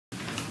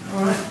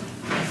All right.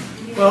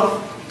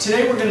 Well,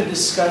 today we're going to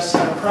discuss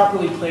how to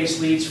properly place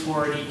leads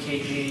for an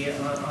EKG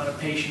on a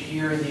patient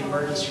here in the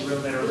emergency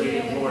room at Our Lady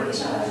of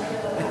Lourdes.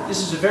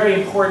 This is a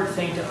very important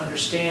thing to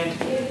understand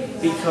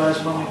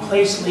because when we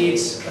place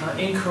leads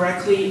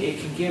incorrectly,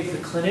 it can give the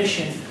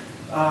clinician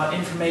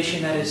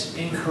information that is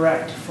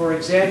incorrect. For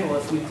example,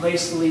 if we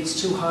place the leads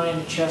too high in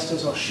the chest,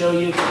 as I'll show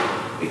you,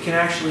 it can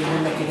actually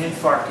mimic an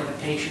infarct in a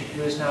patient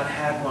who has not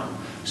had one.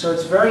 So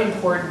it's very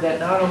important that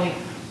not only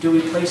do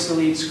we place the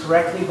leads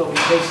correctly, but we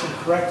place them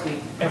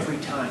correctly every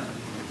time.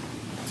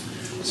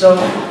 So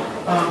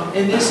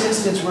in this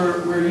instance,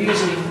 we're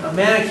using a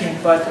mannequin,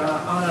 but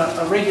on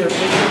a regular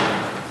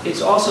patient,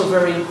 it's also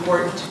very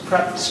important to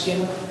prep the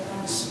skin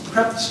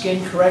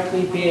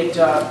correctly, be it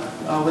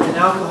with an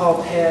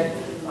alcohol pad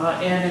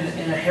and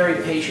in a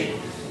hairy patient,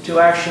 to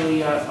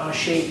actually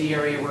shave the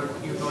area where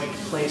you're going to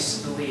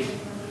place the lead.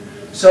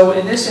 So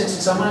in this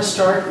instance, I'm going to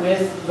start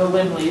with the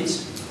limb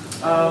leads,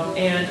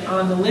 and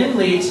on the limb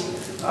leads,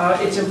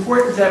 it's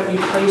important that we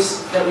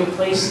place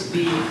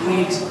the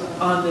leads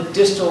on the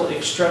distal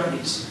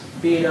extremities,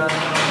 be it on the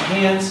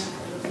hands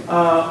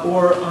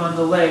or on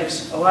the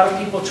legs. A lot of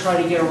people try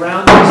to get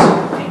around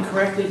this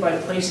incorrectly by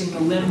placing the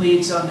limb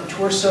leads on the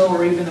torso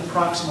or even the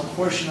proximal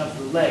portion of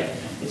the leg.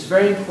 It's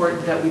very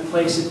important that we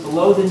place it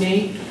below the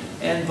knee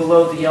and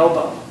below the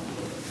elbow.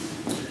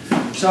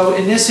 So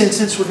in this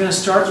instance, we're going to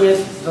start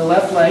with the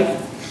left leg.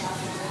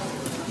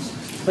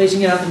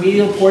 Placing it on the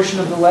medial portion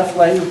of the left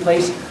leg, we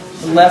place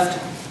the left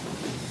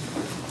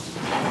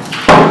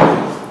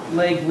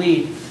leg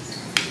lead.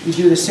 We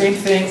do the same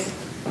thing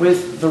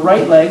with the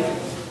right leg.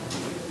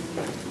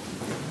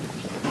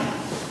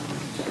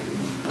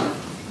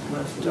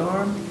 Left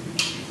arm.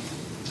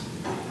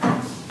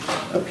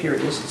 Up here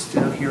it is. It's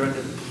down here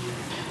under the...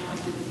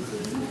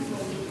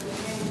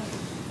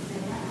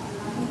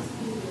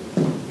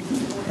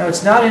 Now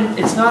it's not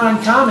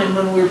uncommon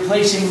when we're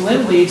placing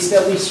limb leads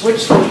that we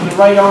switch between the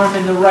right arm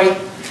and the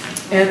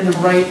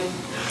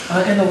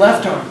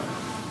left arm.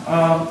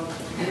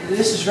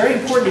 This is very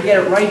important to get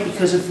it right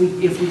because if we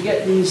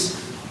get these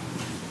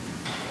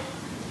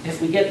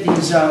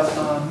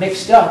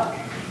mixed up,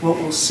 what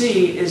we'll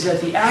see is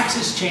that the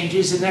axis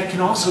changes, and that can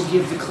also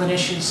give the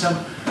clinician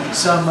some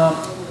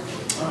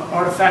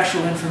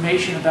artifactual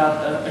information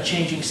about a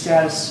changing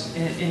status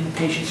in the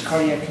patient's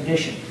cardiac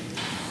condition.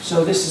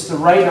 So this is the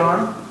right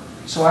arm.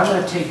 So I'm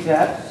going to take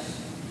that,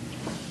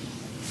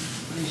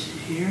 place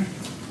it here.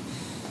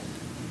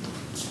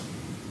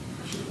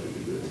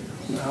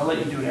 I'll let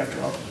you do it after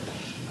all.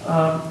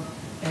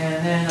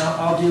 And then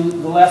I'll do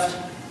the left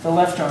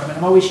arm. And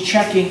I'm always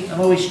checking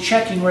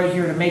right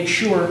here to make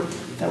sure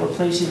that we're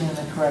placing it in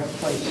the correct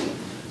place.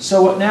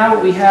 So now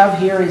what we have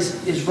here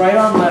is right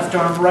arm,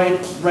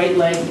 right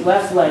leg,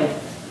 left leg.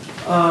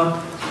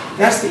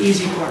 That's the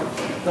easy part.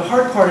 The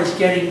hard part is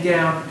getting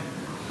down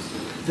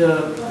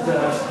the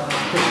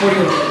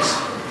cortical leads.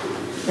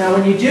 Now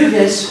when you do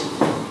this,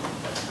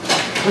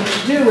 what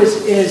you do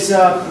is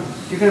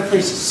you're going to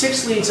place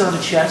 6 leads on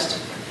the chest,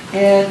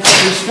 and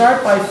you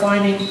start by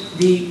finding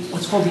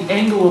what's called the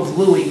angle of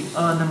Louis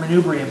on the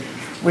manubrium,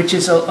 which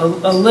is a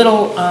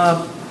little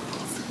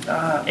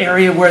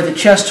area where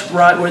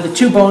where the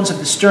 2 bones of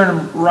the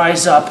sternum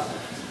rise up,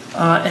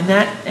 and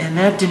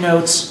that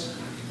denotes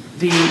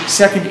the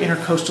second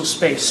intercostal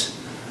space.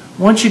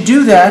 Once you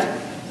do that,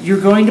 you're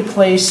going to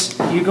place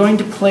a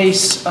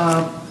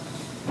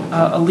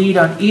lead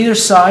on either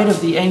side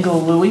of the angle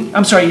of Louis.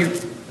 I'm sorry,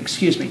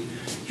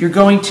 You're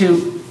going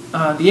to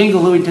the angle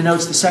of Louis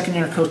denotes the second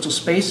intercostal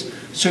space,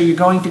 so you're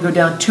going to go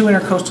down 2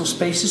 intercostal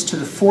spaces to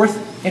the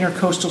 4th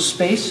intercostal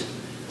space,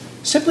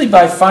 simply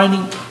by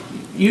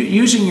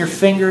using your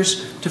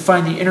fingers to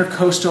find the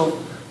intercostal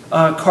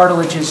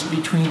cartilages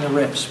between the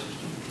ribs.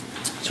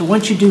 So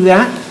once you do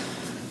that,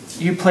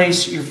 you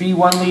place your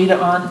V1 lead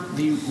on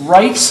the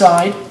right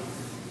side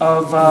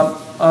of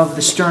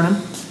the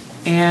sternum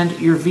and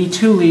your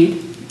V2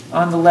 lead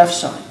on the left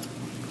side.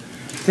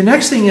 The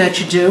next thing that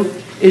you do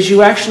is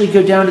you actually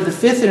go down to the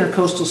 5th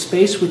intercostal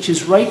space, which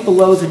is right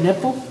below the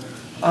nipple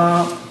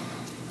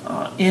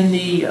in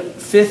the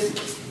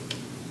 5th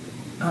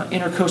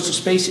intercostal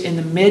space in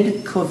the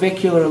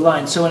mid-clavicular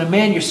line. So in a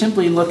man, you're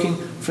simply looking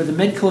for the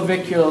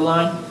mid-clavicular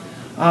line.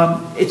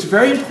 It's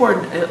very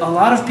important. A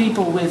lot of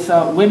people with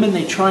women,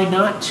 they try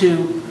not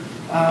to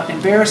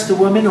embarrass the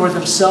women or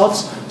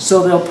themselves,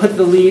 so they'll put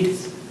the lead,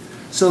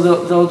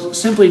 they'll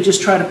simply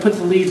just try to put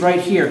the lead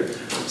right here,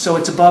 so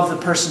it's above the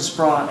person's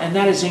bra, and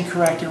that is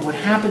incorrect. And what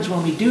happens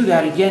when we do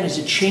that, again, is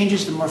it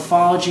changes the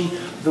morphology,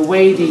 the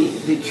way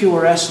the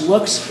QRS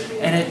looks,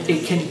 and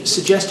it can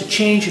suggest a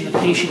change in the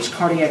patient's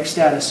cardiac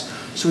status.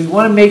 So we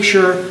want to make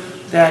sure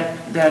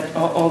that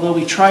although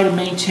we try to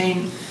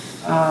maintain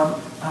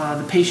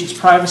the patient's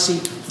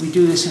privacy, we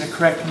do this in a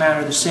correct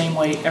manner, the same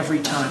way every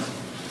time.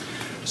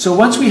 So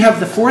once we have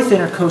the 4th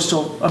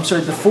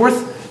the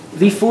 4th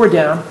V4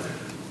 down,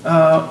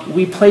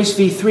 we place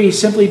V3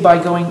 simply by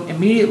going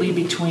immediately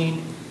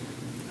between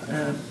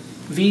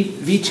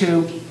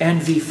V2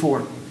 and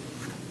V4.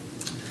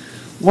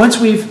 Once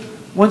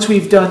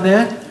we've done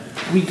that,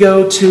 we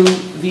go to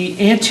the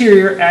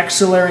anterior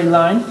axillary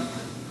line,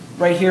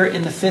 right here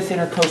in the 5th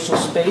intercostal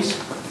space,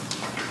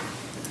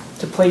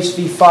 to place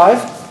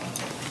V5.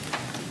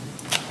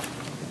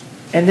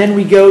 And then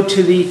we go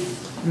to the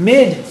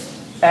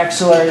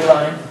mid-axillary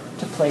line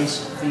to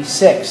place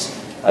V6.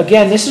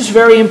 Again, this is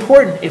very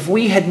important. If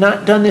we had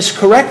not done this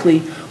correctly,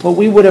 what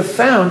we would have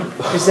found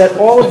is that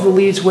all of the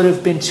leads would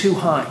have been too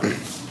high.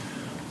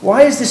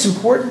 Why is this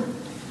important?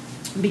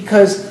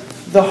 Because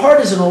the heart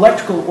is an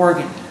electrical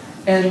organ,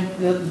 and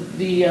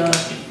the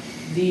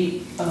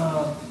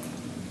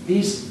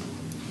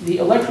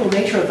electrical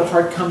nature of the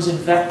heart comes in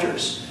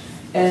vectors.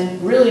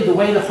 And really, the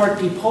way the heart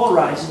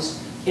depolarizes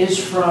is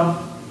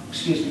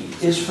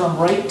from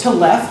right to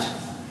left,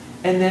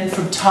 and then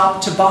from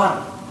top to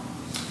bottom.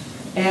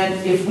 And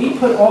if we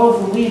put all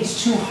of the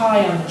leads too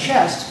high on the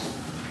chest,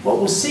 what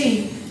we'll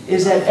see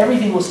is that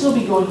everything will still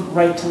be going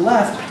right to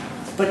left,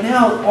 but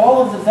now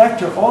all of the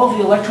vector, all of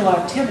the electrical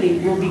activity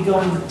will be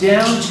going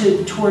down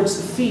towards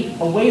the feet,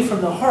 away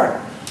from the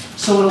heart.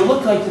 So it'll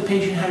look like the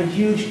patient had a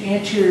huge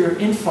anterior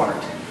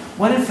infarct,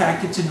 when in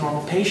fact it's a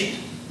normal patient.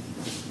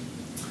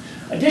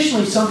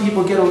 Additionally, some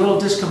people get a little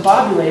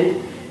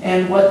discombobulated,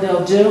 and what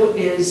they'll do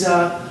is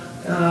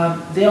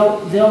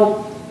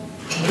they'll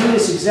do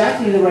this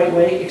exactly the right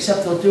way,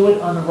 except they'll do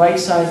it on the right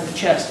side of the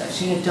chest. I've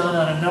seen it done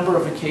on a number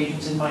of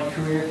occasions in my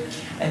career,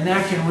 and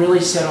that can really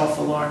set off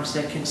alarms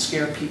that can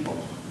scare people.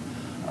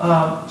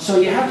 So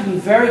you have to be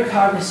very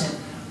cognizant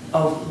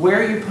of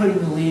where you're putting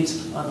the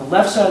leads on the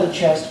left side of the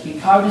chest, be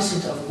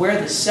cognizant of where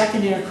the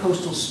 2nd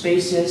intercostal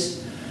space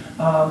is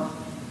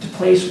to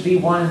place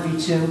V1 and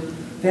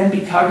V2, then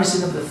be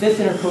cognizant of the 5th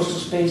intercostal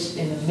space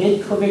in the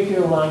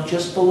mid-clavicular line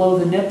just below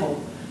the nipple.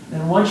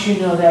 Then once you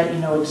know that, you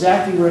know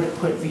exactly where to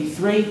put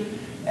V3,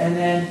 and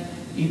then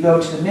you go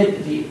to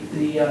the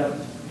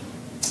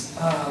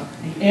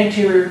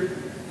anterior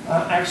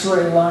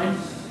axillary line,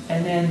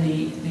 and then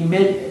the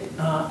mid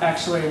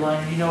axillary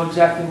line, and you know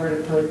exactly where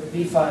to put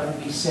V5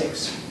 and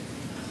V6.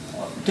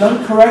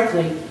 Done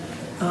correctly,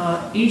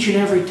 each and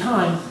every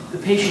time, the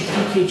patient's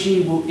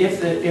EKG will,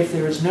 if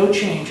there is no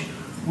change,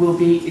 will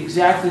be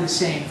exactly the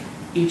same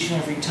each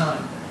and every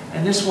time.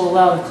 And this will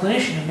allow the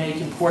clinician to make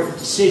important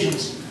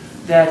decisions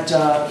that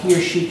he or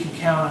she can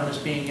count on as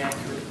being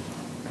accurate.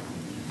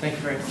 Thank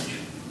you very much.